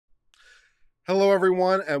Hello,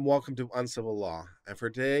 everyone, and welcome to Uncivil Law. And for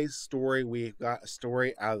today's story, we've got a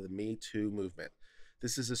story out of the Me Too movement.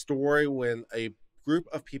 This is a story when a group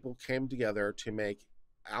of people came together to make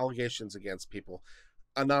allegations against people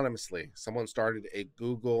anonymously. Someone started a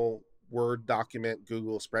Google Word document,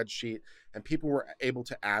 Google Spreadsheet, and people were able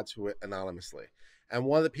to add to it anonymously. And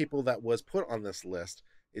one of the people that was put on this list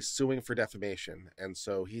is suing for defamation. And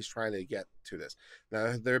so he's trying to get to this.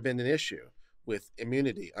 Now, there have been an issue with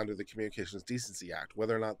immunity under the Communications Decency Act,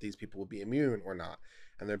 whether or not these people will be immune or not.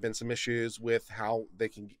 And there have been some issues with how they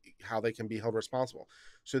can be held responsible.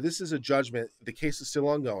 So this is a judgment. The case is still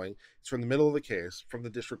ongoing. It's from the middle of the case from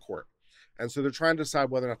the district court. And so they're trying to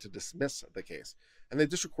decide whether or not to dismiss the case. And the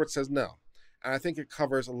district court says no. And I think it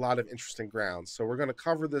covers a lot of interesting grounds. So we're going to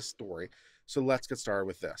cover this story. So let's get started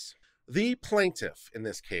with this. The plaintiff in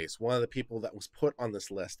this case, one of the people that was put on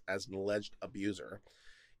this list as an alleged abuser,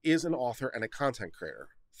 is an author and a content creator.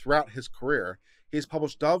 Throughout his career, he has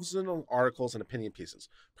published dozens of articles and opinion pieces,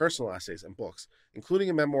 personal essays, and books, including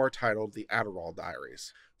a memoir titled The Adderall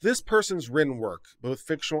Diaries. This person's written work, both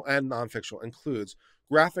fictional and non-fictional, includes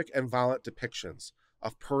graphic and violent depictions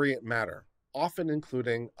of prurient matter, often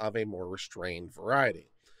including of a more restrained variety.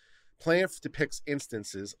 Plaintiff depicts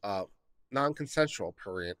instances of non-consensual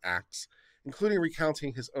prurient acts, including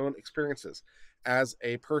recounting his own experiences as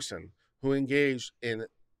a person who engaged in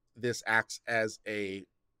this acts as a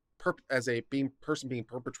person being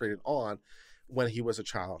perpetrated on when he was a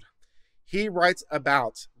child. He writes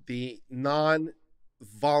about the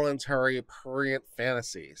non-voluntary prurient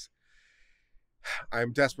fantasies.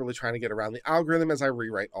 I'm desperately trying to get around the algorithm as I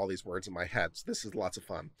rewrite all these words in my head, so this is lots of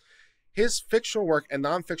fun. His fictional work and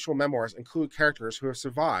non-fictional memoirs include characters who have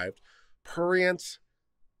survived prurient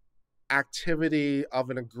activity of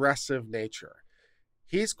an aggressive nature.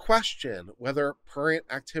 He's questioned whether prurient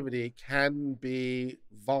activity can be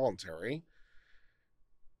voluntary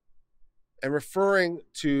and referring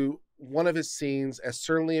to one of his scenes as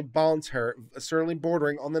certainly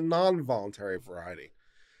bordering on the non-voluntary variety.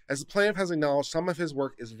 As the plaintiff has acknowledged, some of his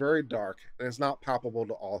work is very dark and is not palpable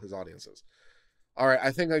to all his audiences. All right,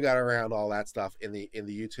 I think I got around all that stuff in the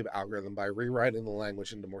YouTube algorithm by rewriting the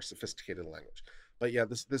language into more sophisticated language. But yeah,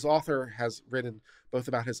 this author has written both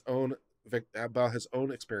about his own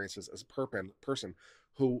experiences as a person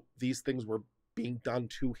who these things were being done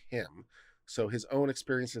to him. So his own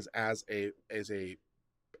experiences as a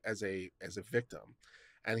victim.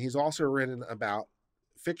 And he's also written about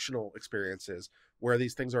fictional experiences where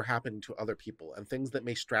these things are happening to other people and things that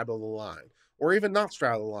may straddle the line or even not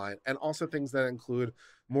straddle the line, and also things that include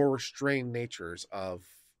more restrained natures of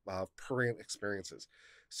prurient experiences.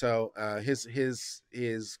 So his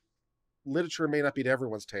literature may not be to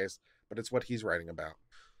everyone's taste, but it's what he's writing about.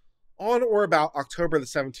 On or about October the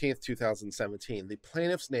 17th, 2017, the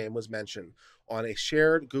plaintiff's name was mentioned on a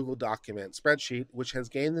shared Google document spreadsheet, which has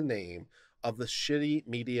gained the name of the Shitty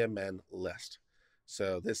Media Men list.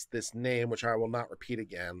 So this name, which I will not repeat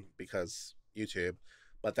again because YouTube,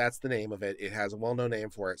 but that's the name of it. It has a well-known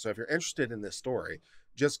name for it. So if you're interested in this story,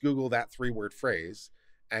 just Google that 3-word phrase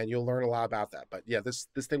and you'll learn a lot about that. But yeah, this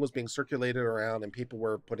thing was being circulated around and people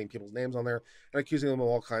were putting people's names on there and accusing them of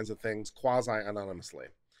all kinds of things quasi-anonymously.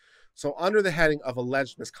 So under the heading of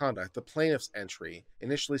alleged misconduct, the plaintiff's entry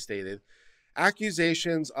initially stated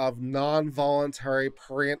accusations of non-voluntary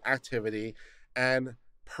prurient activity and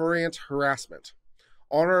prurient harassment.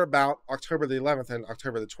 On or about October the 11th and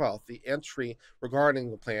October the 12th, the entry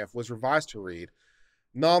regarding the plaintiff was revised to read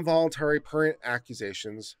non-voluntary prurient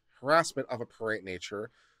accusations, harassment of a prurient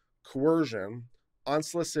nature, coercion,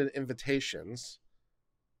 unsolicited invitations.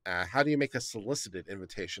 How do you make a solicited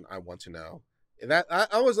invitation? I want to know. That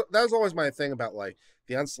was always my thing about like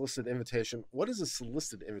the unsolicited invitation. What does a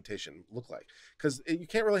solicited invitation look like? Because you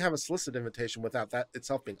can't really have a solicited invitation without that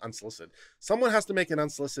itself being unsolicited. Someone has to make an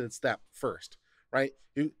unsolicited step first, right?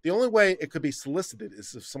 The only way it could be solicited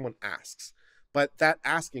is if someone asks. But that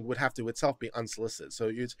asking would have to itself be unsolicited. So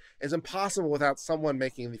it's impossible without someone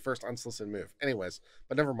making the first unsolicited move. Anyways,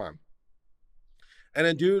 but never mind. And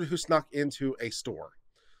a dude who snuck into a store.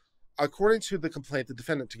 According to the complaint, the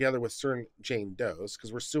defendant, together with certain Jane Does,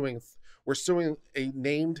 because we're suing a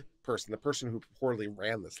named person, the person who purportedly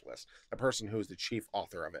ran this list, the person who is the chief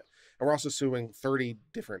author of it. And we're also suing 30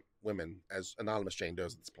 different women as anonymous Jane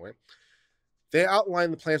Does at this point. They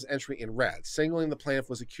outlined the plaintiff's entry in red, signaling the plaintiff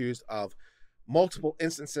was accused of multiple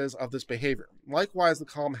instances of this behavior. Likewise, the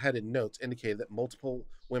column-headed notes indicated that multiple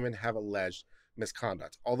women have alleged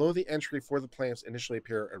misconduct. Although the entry for the plaintiffs initially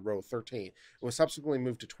appeared at row 13, it was subsequently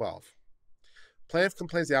moved to 12. Plaintiff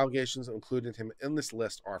complains the allegations included him in this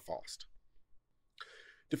list are false.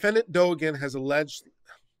 Defendant Dogan has alleged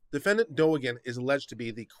Defendant Doigan is alleged to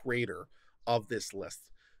be the creator of this list.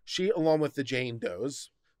 She, along with the Jane Does,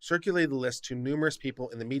 circulated the list to numerous people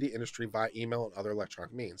in the media industry via email and other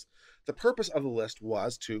electronic means. The purpose of the list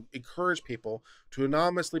was to encourage people to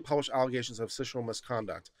anonymously publish allegations of sexual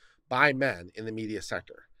misconduct by men in the media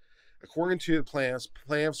sector. According to the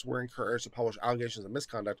plaintiffs were encouraged to publish allegations of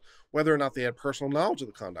misconduct, whether or not they had personal knowledge of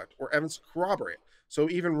the conduct or evidence to corroborate. So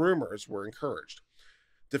even rumors were encouraged.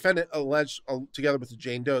 Defendant alleged, together with the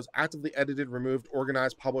Jane Does, actively edited, removed,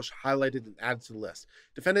 organized, published, highlighted, and added to the list.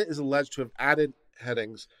 Defendant is alleged to have added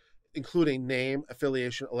headings including name,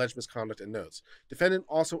 affiliation, alleged misconduct, and notes. Defendant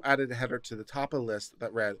also added a header to the top of the list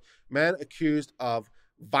that read, "Men accused of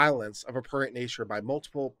violence of a prurient nature by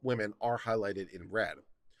multiple women are highlighted in red."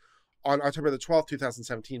 On October the 12th,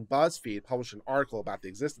 2017, BuzzFeed published an article about the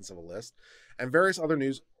existence of a list, and various other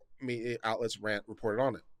news media outlets reported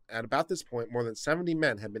on it. At about this point, more than 70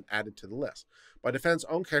 men had been added to the list. By defendant's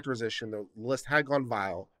own characterization, the list had gone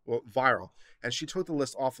viral, and she took the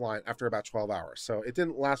list offline after about 12 hours. So it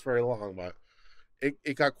didn't last very long, but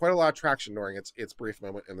it got quite a lot of traction during its brief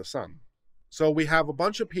moment in the sun. So we have a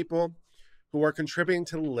bunch of people who are contributing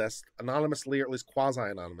to the list anonymously, or at least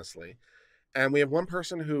quasi-anonymously. And we have one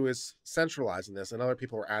person who is centralizing this, and other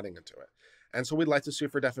people are adding into it. And so we'd like to sue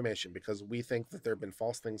for defamation because we think that there have been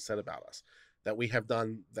false things said about us, that we have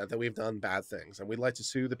done that we've done bad things, and we'd like to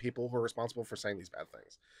sue the people who are responsible for saying these bad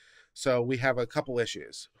things. So we have a couple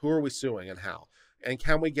issues. Who are we suing and how? And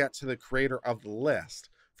can we get to the creator of the list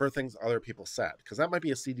for things other people said? Because that might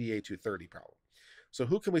be a CDA 230 problem. So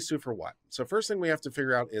who can we sue for what? So first thing we have to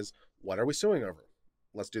figure out is, what are we suing over?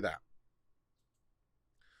 Let's do that.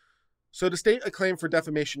 So to state a claim for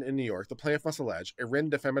defamation in New York, the plaintiff must allege a written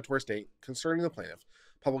defamatory statement concerning the plaintiff,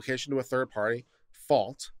 publication to a third party,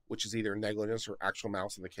 fault, which is either negligence or actual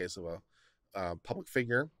malice in the case of a public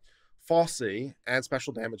figure, falsity, and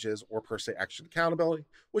special damages or per se action accountability,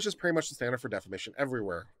 which is pretty much the standard for defamation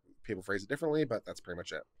everywhere. People phrase it differently, but that's pretty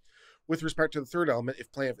much it. With respect to the third element,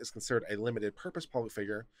 if plaintiff is considered a limited purpose public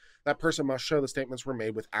figure, that person must show the statements were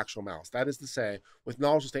made with actual malice. That is to say, with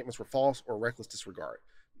knowledge the statements were false or reckless disregard.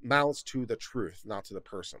 Malice to the truth, not to the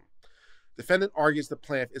person. Defendant argues the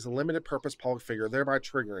plaintiff is a limited purpose public figure, thereby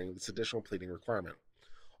triggering this additional pleading requirement.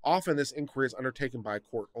 Often this inquiry is undertaken by a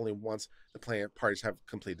court only once the plaintiff parties have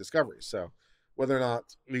complete discovery. So whether or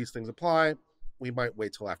not these things apply, we might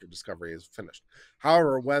wait till after discovery is finished.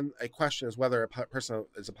 However, when a question is whether a person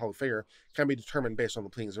is a public figure can be determined based on the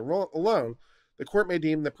pleadings alone, the court may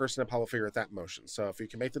deem the person a public figure at that motion. So if you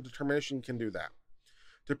can make the determination, you can do that.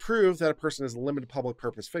 To prove that a person is a limited public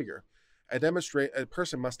purpose figure, a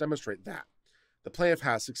person must demonstrate that the plaintiff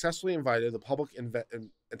has successfully invited the public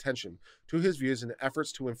attention to his views in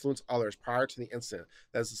efforts to influence others prior to the incident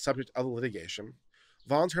that is the subject of the litigation,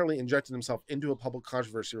 voluntarily injected himself into a public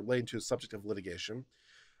controversy relating to the subject of litigation,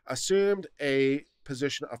 assumed a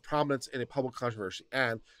position of prominence in a public controversy,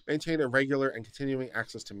 and maintained a regular and continuing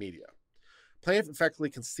access to media. Plaintiff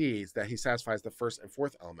effectively concedes that he satisfies the first and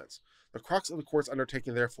fourth elements. The crux of the court's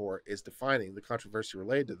undertaking, therefore, is defining the controversy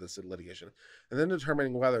related to this litigation, and then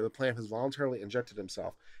determining whether the plaintiff has voluntarily injected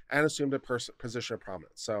himself and assumed a position of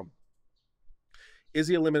prominence. So, is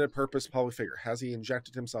he a limited purpose public figure? Has he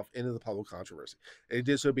injected himself into the public controversy? And he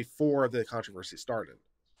did so before the controversy started,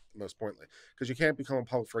 most pointedly, because you can't become a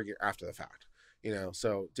public figure after the fact.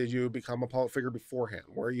 So did you become a public figure beforehand?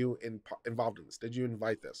 Were you involved in this? Did you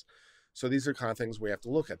invite this? So these are kind of things we have to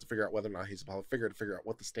look at to figure out whether or not he's a public figure, to figure out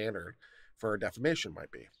what the standard for defamation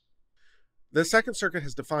might be. The Second Circuit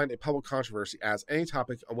has defined a public controversy as any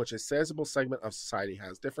topic on which a sizable segment of society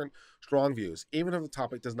has different, strong views, even if the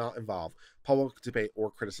topic does not involve public debate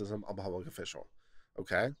or criticism of a public official.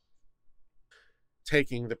 Okay?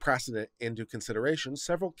 Taking the precedent into consideration,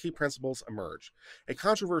 several key principles emerge. A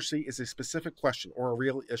controversy is a specific question or a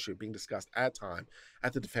real issue being discussed at a time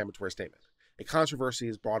at the defamatory statement. A controversy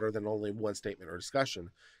is broader than only one statement or discussion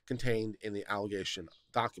contained in the allegation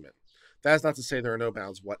document. That is not to say there are no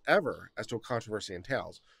bounds whatever as to what controversy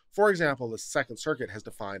entails. For example, the Second Circuit has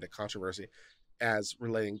defined a controversy as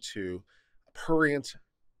relating to prurient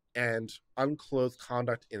and unclothed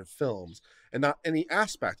conduct in films, and not any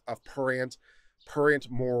aspect of prurient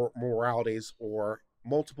moralities or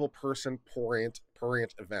multiple person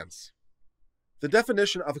prurient events. The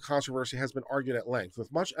definition of a controversy has been argued at length,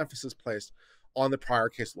 with much emphasis placed on the prior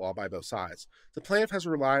case law by both sides. The plaintiff has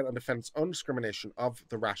relied on defendant's own discrimination of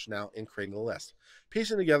the rationale in creating the list.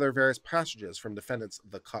 Piecing together various passages from defendant's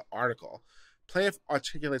The Cut article, plaintiff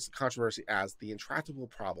articulates the controversy as the intractable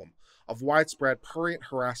problem of widespread prurient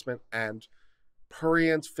harassment and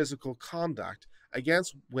prurient physical conduct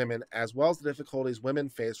against women, as well as the difficulties women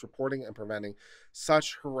face reporting and preventing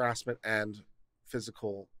such harassment and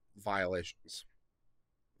physical violations.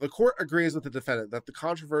 The court agrees with the defendant that the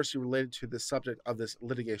controversy related to the subject of this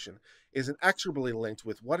litigation is inexorably linked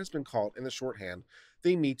with what has been called, in the shorthand,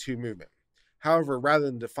 the Me Too movement. However, rather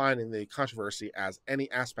than defining the controversy as any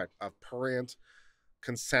aspect of prurient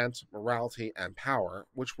consent, morality, and power,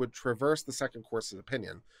 which would traverse the second court's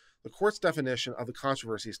opinion, the court's definition of the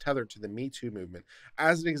controversy is tethered to the Me Too movement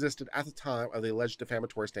as it existed at the time of the alleged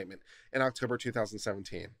defamatory statement in October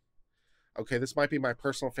 2017. Okay, this might be my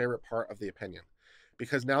personal favorite part of the opinion,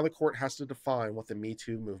 because now the court has to define what the Me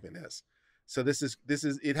Too movement is. So this is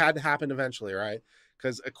it had to happen eventually, right?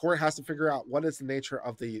 Because a court has to figure out what is the nature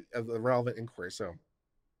of the relevant inquiry. So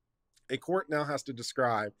a court now has to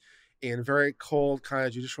describe in very cold kind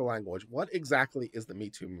of judicial language what exactly is the Me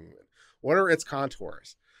Too movement. What are its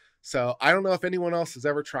contours? So I don't know if anyone else has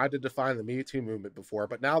ever tried to define the Me Too movement before,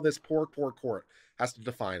 but now this poor court has to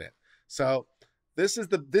define it. So this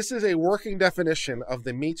is a working definition of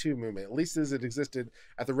the Me Too movement, at least as it existed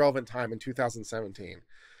at the relevant time in 2017.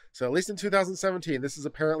 So at least in 2017, this is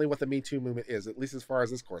apparently what the Me Too movement is, at least as far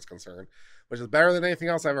as this court's concerned, which is better than anything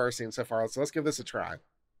else I've ever seen so far. So let's give this a try.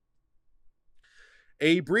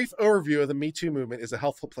 A brief overview of the Me Too movement is a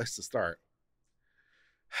helpful place to start.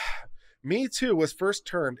 Me Too was first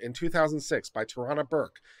termed in 2006 by Tarana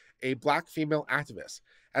Burke, a Black female activist,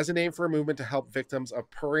 as a name for a movement to help victims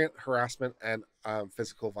of prurient harassment and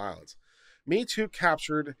physical violence. Me Too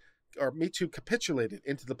capitulated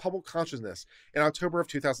into the public consciousness in October of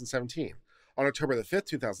 2017. On October the 5th,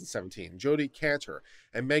 2017, Jodi Kantor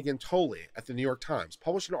and Megan Tolley at the New York Times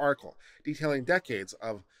published an article detailing decades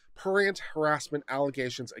of prurient harassment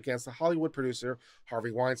allegations against the Hollywood producer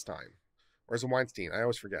Harvey Weinstein. Or is it Weinstein? I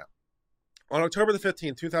always forget. On October the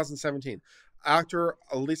 15th, 2017, actor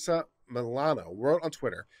Alyssa Milano wrote on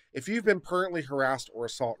Twitter, "If you've been permanently harassed or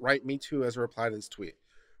assaulted, write Me Too," as a reply to this tweet.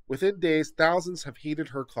 Within days, thousands have heeded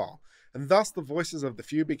her call, and thus the voices of the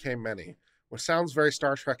few became many, which sounds very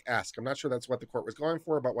Star Trek-esque. I'm not sure that's what the court was going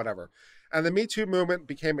for, but whatever. And the Me Too movement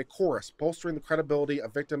became a chorus, bolstering the credibility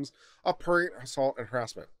of victims of prurient assault and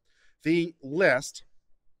harassment. The list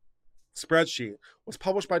spreadsheet was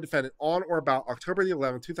published by defendant on or about October the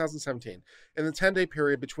 11th, 2017, in the 10-day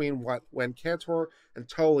period between when Kantor and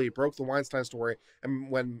Tolley broke the Weinstein story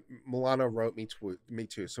and when Milano wrote Me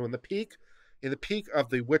Too. So in the peak of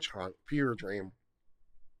the witch hunt, fever dream,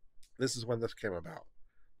 this is when this came about.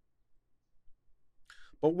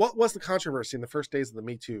 But what was the controversy in the first days of the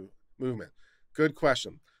Me Too movement? Good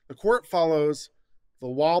question. The court follows the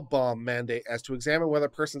wall bomb mandate as to examine whether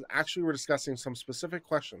persons actually were discussing some specific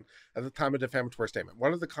question at the time of defamatory statement.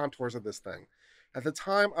 What are the contours of this thing? At the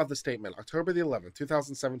time of the statement, October the 11th,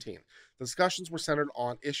 2017, the discussions were centered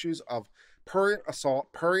on issues of prurient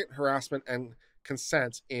assault, prurient harassment, and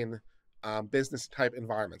consent in business-type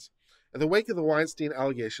environments. In the wake of the Weinstein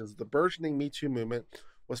allegations, the burgeoning Me Too movement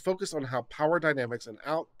was focused on how power dynamics and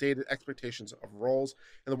outdated expectations of roles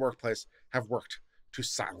in the workplace have worked to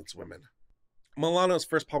silence women. Milano's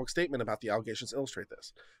first public statement about the allegations illustrate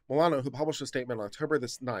this. Milano, who published a statement on October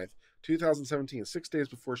 9th, 2017, 6 days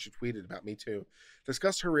before she tweeted about Me Too,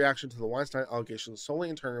 discussed her reaction to the Weinstein allegations solely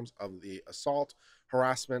in terms of the assault,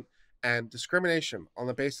 harassment, and discrimination on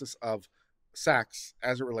the basis of sex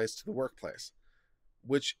as it relates to the workplace,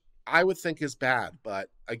 which I would think is bad, but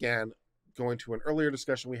again, going to an earlier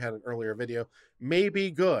discussion we had in an earlier video, may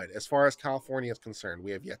be good as far as California is concerned.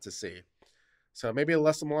 We have yet to see. So maybe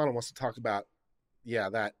Alyssa Milano wants to talk about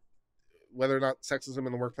that whether or not sexism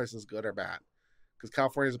in the workplace is good or bad, because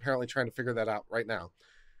California is apparently trying to figure that out right now.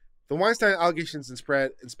 The Weinstein allegations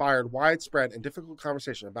inspired widespread and difficult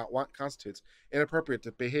conversation about what constitutes inappropriate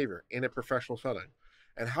behavior in a professional setting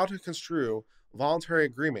and how to construe voluntary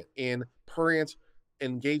agreement in prurient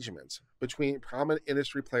engagements between prominent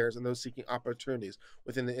industry players and those seeking opportunities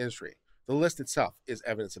within the industry. The list itself is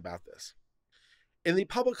evidence about this. In the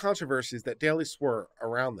public controversies that daily swirl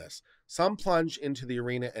around this, some plunge into the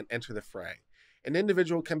arena and enter the fray. An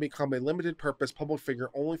individual can become a limited-purpose public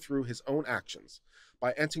figure only through his own actions.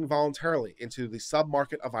 By entering voluntarily into the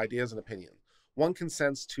sub-market of ideas and opinion, one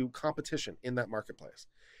consents to competition in that marketplace.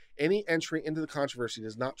 Any entry into the controversy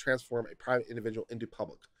does not transform a private individual into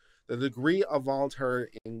public. The degree of voluntary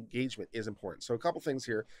engagement is important. So a couple things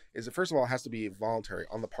here is that, first of all, it has to be voluntary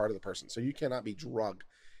on the part of the person. So you cannot be drugged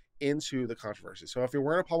into the controversy. So if you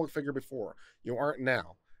weren't a public figure before, you aren't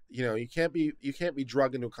now. You can't be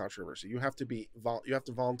drugged into a controversy. You have to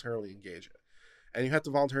voluntarily engage it, and you have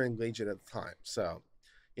to voluntarily engage it at the time. So,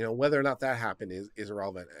 whether or not that happened is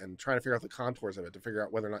irrelevant, and trying to figure out the contours of it to figure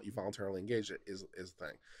out whether or not you voluntarily engage it is the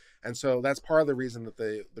thing. And so that's part of the reason that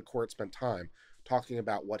the court spent time talking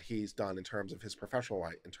about what he's done in terms of his professional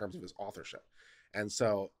life, in terms of his authorship. And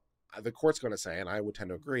so the court's going to say, and I would tend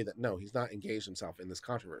to agree, that no, he's not engaged himself in this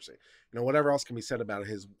controversy. Whatever else can be said about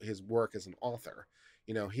his work as an author,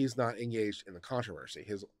 he's not engaged in the controversy.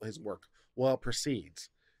 His work well precedes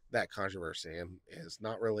that controversy and is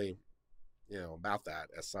not really, about that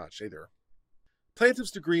as such either.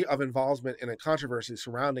 Plaintiff's degree of involvement in a controversy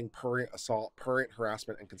surrounding prurient assault, prurient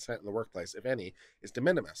harassment, and consent in the workplace, if any, is de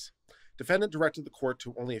minimis. Defendant directed the court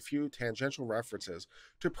to only a few tangential references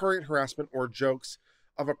to prurient harassment or jokes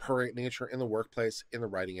of a prurient nature in the workplace in the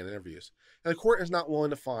writing and interviews. And the court is not willing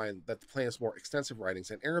to find that the plaintiff's more extensive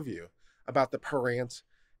writings and interview about the prurient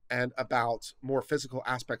and about more physical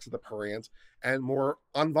aspects of the prurient and more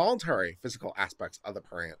involuntary physical aspects of the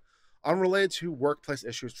prurient unrelated to workplace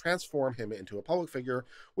issues transform him into a public figure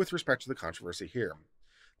with respect to the controversy here.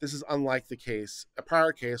 This is unlike a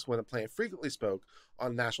prior case when the plaintiff frequently spoke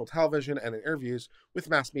on national television and in interviews with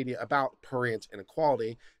mass media about prurient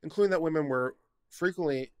inequality, including that women were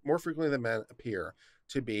more frequently than men appear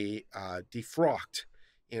to be defrocked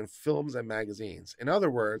in films and magazines. In other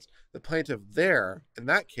words, the plaintiff there, in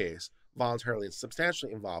that case, voluntarily and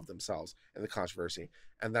substantially involved themselves in the controversy,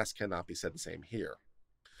 and thus cannot be said the same here.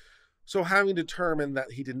 So having determined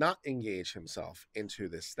that he did not engage himself into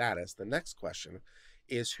this status, the next question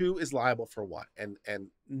is who is liable for what? And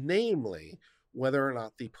namely, whether or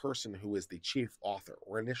not the person who is the chief author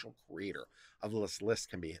or initial creator of this list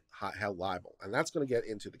can be held liable. And that's going to get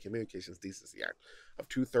into the Communications Decency Act of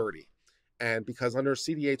 230. And because under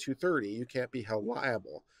CDA 230, you can't be held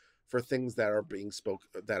liable for things that are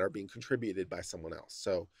being contributed by someone else.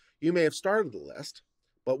 So you may have started the list,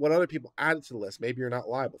 but what other people added to the list, maybe you're not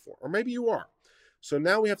liable for, or maybe you are. So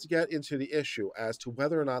now we have to get into the issue as to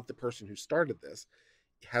whether or not the person who started this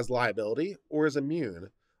has liability or is immune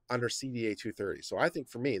under CDA 230. So I think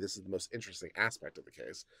for me, this is the most interesting aspect of the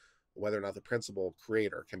case, whether or not the principal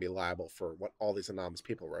creator can be liable for what all these anonymous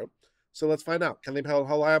people wrote. So let's find out. Can they be held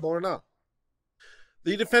liable or not?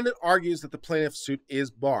 The defendant argues that the plaintiff's suit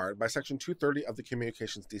is barred by Section 230 of the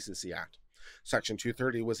Communications Decency Act. Section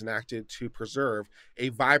 230 was enacted to preserve a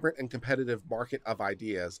vibrant and competitive market of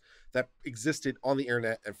ideas that existed on the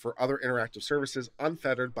internet and for other interactive services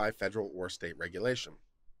unfettered by federal or state regulation.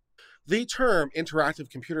 The term interactive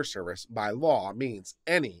computer service by law means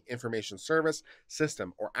any information service,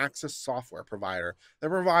 system, or access software provider that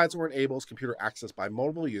provides or enables computer access by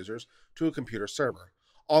multiple users to a computer server.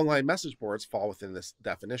 Online message boards fall within this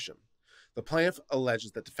definition. The plaintiff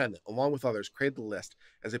alleges that defendant, along with others, created the list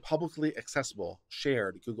as a publicly accessible,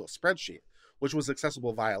 shared Google Spreadsheet, which was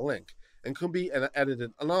accessible via link and could be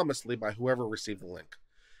edited anonymously by whoever received the link.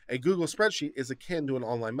 A Google Spreadsheet is akin to an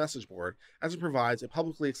online message board as it provides a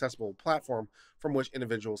publicly accessible platform from which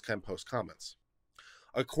individuals can post comments.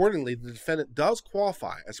 Accordingly, the defendant does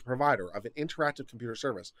qualify as a provider of an interactive computer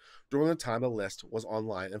service during the time the list was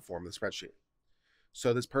online and formed the spreadsheet.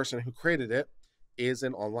 So this person who created it is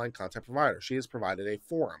an online content provider. She has provided a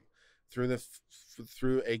forum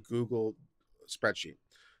through a Google Spreadsheet.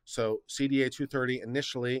 So CDA 230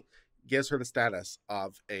 initially gives her the status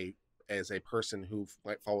of as a person who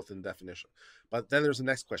might fall within the definition. But then there's the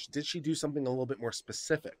next question. Did she do something a little bit more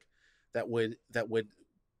specific that would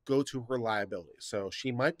go to her liability? So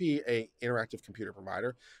she might be an interactive computer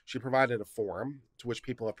provider. She provided a forum to which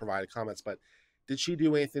people have provided comments, but did she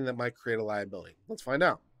do anything that might create a liability? Let's find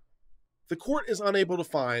out. The court is unable to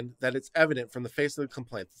find that it's evident from the face of the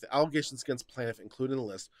complaint that the allegations against plaintiff included in the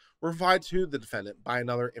list were provided to the defendant by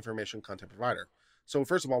another information content provider. So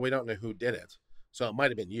first of all, we don't know who did it. So it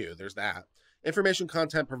might have been you. There's that. Information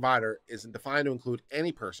content provider is defined to include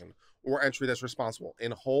any person or entity that's responsible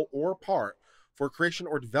in whole or part for creation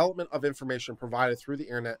or development of information provided through the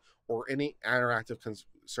internet or any interactive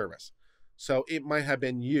service. So it might have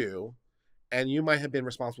been you, and you might have been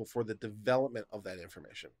responsible for the development of that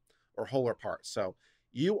information, or whole or part. So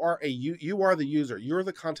you are the user, you're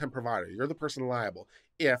the content provider, you're the person liable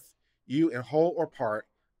if you in whole or part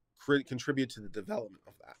contribute to the development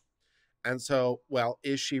of that. And so, well,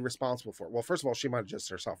 is she responsible for it? Well, first of all, she might have just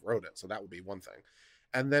herself wrote it, so that would be one thing.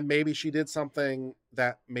 And then maybe she did something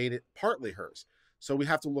that made it partly hers. So we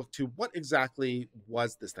have to look to what exactly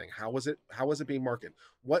was this thing? How was it being marketed?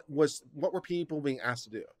 What were people being asked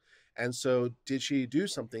to do? And so did she do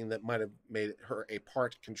something that might have made her a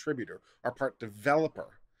part contributor or part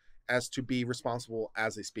developer as to be responsible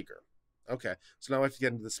as a speaker? Okay, so now I have to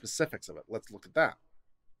get into the specifics of it. Let's look at that.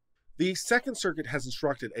 The Second Circuit has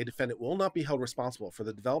instructed a defendant will not be held responsible for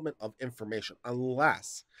the development of information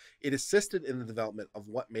unless it assisted in the development of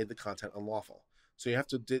what made the content unlawful. So you have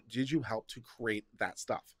to, did you help to create that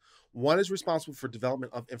stuff? One is responsible for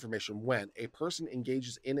development of information when a person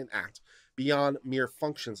engages in an act beyond mere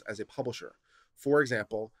functions as a publisher. For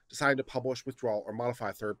example, deciding to publish, withdraw, or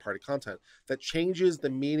modify third-party content that changes the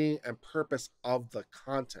meaning and purpose of the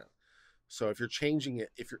content. So if you're changing it,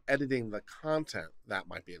 if you're editing the content, that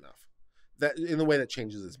might be enough. That in the way that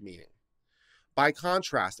changes its meaning. By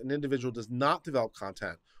contrast, an individual does not develop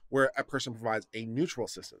content where a person provides a neutral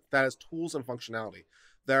assistance, that is, tools and functionality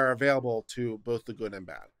that are available to both the good and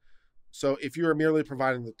bad. So if you are merely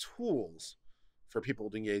providing the tools for people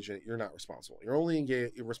to engage in it, you're not responsible. You're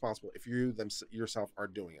only responsible if you yourself are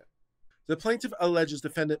doing it. The plaintiff alleges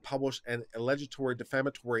defendant published an allegatory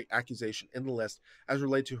defamatory accusation in the list as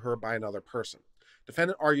related to her by another person.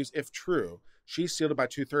 Defendant argues, if true, she sealed it by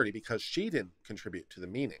 230 because she didn't contribute to the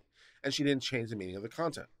meaning, and she didn't change the meaning of the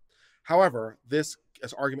content. However, this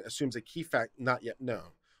argument assumes a key fact not yet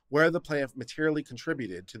known, where the plaintiff materially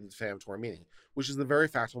contributed to the defamatory meaning, which is the very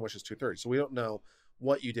fact on which is 230. So we don't know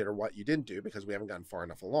what you did or what you didn't do because we haven't gotten far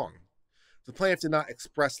enough along. The plaintiff did not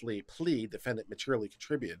expressly plead defendant materially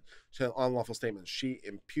contributed to an unlawful statement she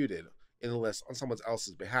imputed in the list on someone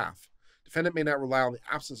else's behalf. Defendant may not rely on the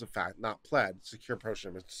absence of fact not pled to secure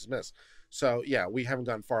promotion and dismiss. So yeah, we haven't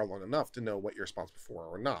gone far long enough to know what you're responsible for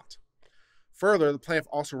or not. Further, the plaintiff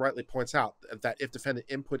also rightly points out that if defendant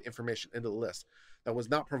input information into the list that was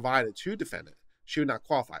not provided to defendant, she would not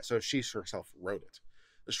qualify, so she herself wrote it.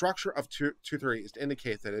 The structure of 230 is to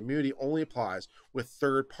indicate that immunity only applies with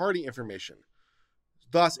third-party information.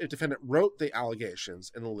 Thus, if defendant wrote the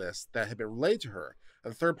allegations in the list that had been relayed to her,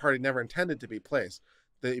 and the third party never intended to be placed,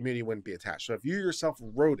 the immunity wouldn't be attached. So if you yourself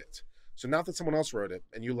wrote it, so not that someone else wrote it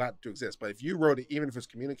and you allowed it to exist, but if you wrote it, even if it's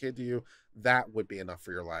communicated to you, that would be enough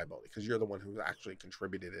for your liability because you're the one who actually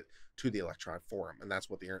contributed it to the electronic forum, and that's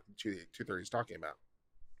what the 230 is talking about.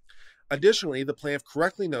 Additionally, the plaintiff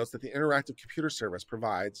correctly notes that the interactive computer service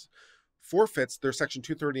forfeits their Section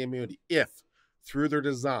 230 immunity if, through their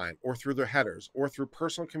design or through their headers or through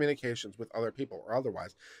personal communications with other people or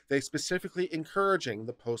otherwise, they specifically encouraging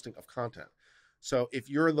the posting of content. So if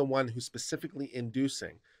you're the one who's specifically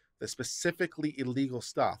inducing the specifically illegal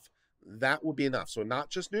stuff, that would be enough. So not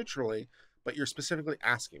just neutrally, but you're specifically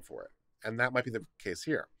asking for it. And that might be the case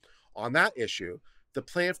here. On that issue, the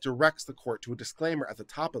plaintiff directs the court to a disclaimer at the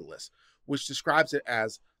top of the list, which describes it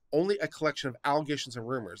as only a collection of allegations and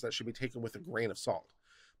rumors that should be taken with a grain of salt.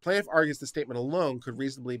 Plaintiff argues the statement alone could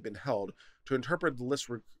reasonably have been held to interpret the list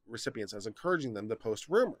recipients as encouraging them to post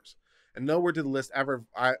rumors. And nowhere did the list ever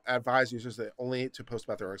advise users that only to post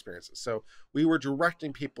about their own experiences. So we were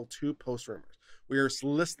directing people to post rumors. We were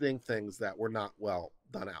soliciting things that were not well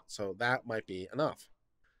done out. So that might be enough.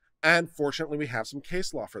 And fortunately, we have some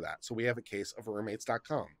case law for that. So we have a case of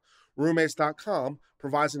roommates.com. Roommates.com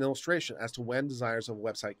provides an illustration as to when designers of a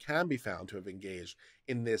website can be found to have engaged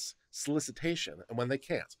in this solicitation and when they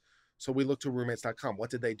can't. So we look to roommates.com. What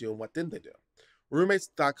did they do and what didn't they do?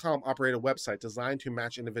 Roommates.com operated a website designed to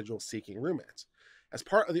match individuals seeking roommates. As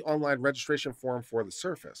part of the online registration form for the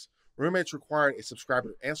service, roommates required a subscriber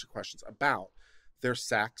to answer questions about their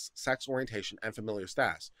sex orientation, and familial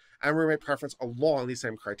status, and roommate preference along these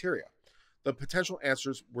same criteria. The potential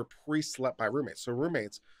answers were pre-selected by roommates. So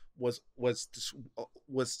roommates was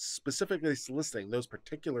specifically soliciting those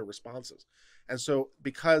particular responses. And so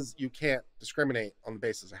because you can't discriminate on the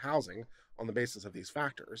basis of housing, on the basis of these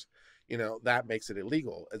factors, that makes it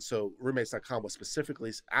illegal. And so roommates.com was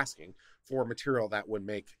specifically asking for material that would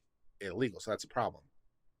make it illegal. So that's a problem.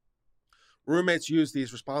 Roommates use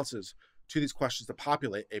these responses to these questions to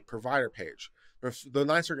populate a provider page. The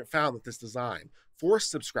Ninth Circuit found that this design forced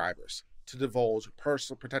subscribers to divulge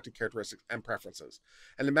personal protected characteristics and preferences,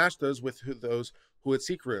 and to match those with those who would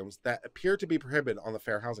seek rooms that appeared to be prohibited on the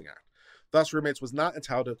Fair Housing Act. Thus, roommates was not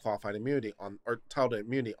entitled to qualified immunity entitled to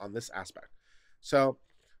immunity on this aspect. So,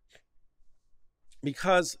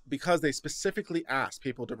 because they specifically asked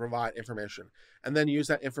people to provide information and then use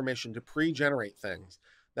that information to pre-generate things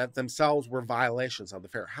that themselves were violations of the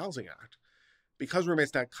Fair Housing Act, because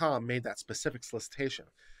roommates.com made that specific solicitation,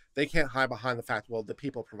 they can't hide behind the fact, well, the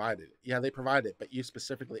people provided it. Yeah, they provided it, but you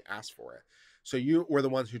specifically asked for it. So you were the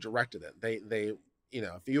ones who directed it. They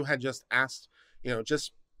if you had just asked,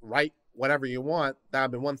 just write whatever you want, that would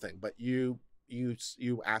have been one thing, but you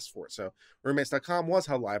asked for it. So roommates.com was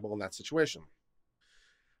held liable in that situation.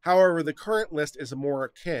 However, the current list is more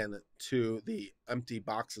akin to the empty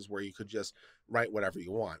boxes where you could just write whatever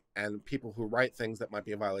you want. And people who write things that might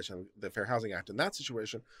be a violation of the Fair Housing Act in that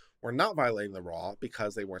situation were not violating the law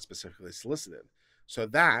because they weren't specifically solicited. So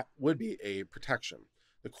that would be a protection.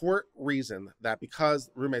 The court reasoned that because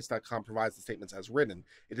roommates.com provides the statements as written,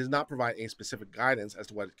 it does not provide any specific guidance as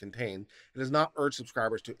to what it contained. It does not urge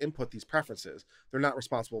subscribers to input these preferences. They're not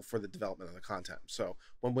responsible for the development of the content. So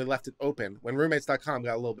when we left it open, when roommates.com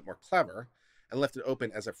got a little bit more clever and left it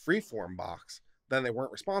open as a free-form box, then they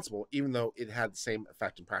weren't responsible, even though it had the same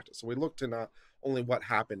effect in practice. So we looked to not only what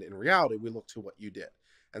happened in reality, we looked to what you did.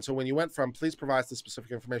 And so when you went from please provide this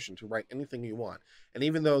specific information to write anything you want, and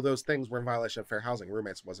even though those things were in violation of fair housing,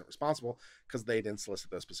 roommates wasn't responsible because they didn't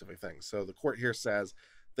solicit those specific things. So the court here says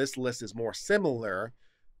this list is more similar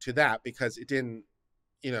to that because it didn't,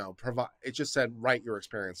 provide, it just said write your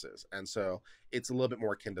experiences. And so it's a little bit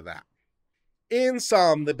more akin to that. In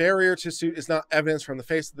sum, the barrier to suit is not evidence from the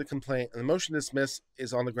face of the complaint, and the motion to dismiss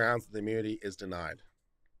is on the grounds that the immunity is denied.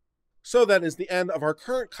 So that is the end of our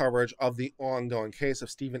current coverage of the ongoing case of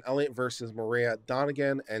Stephen Elliott versus Moira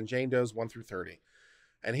Donega and Jane Does 1 through 30.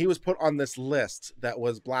 And he was put on this list that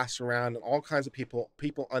was blasted around, and all kinds of people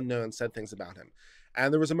unknown said things about him.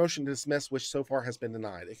 And there was a motion to dismiss, which so far has been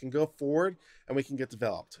denied. It can go forward and we can get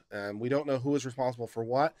developed. We don't know who is responsible for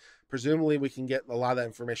what. Presumably we can get a lot of that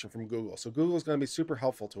information from Google. So Google is going to be super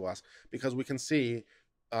helpful to us because we can see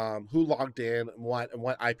who logged in and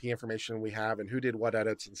what IP information we have and who did what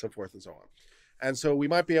edits and so forth and so on. And so we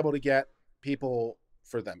might be able to get people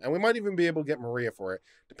for them. And we might even be able to get Maria for it,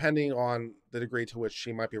 depending on the degree to which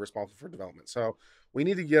she might be responsible for development. So we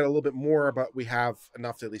need to get a little bit more, but we have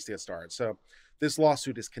enough to at least get started. So this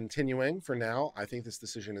lawsuit is continuing for now. I think this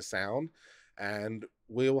decision is sound, and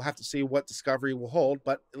we will have to see what discovery will hold.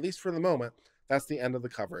 But at least for the moment, that's the end of the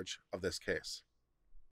coverage of this case.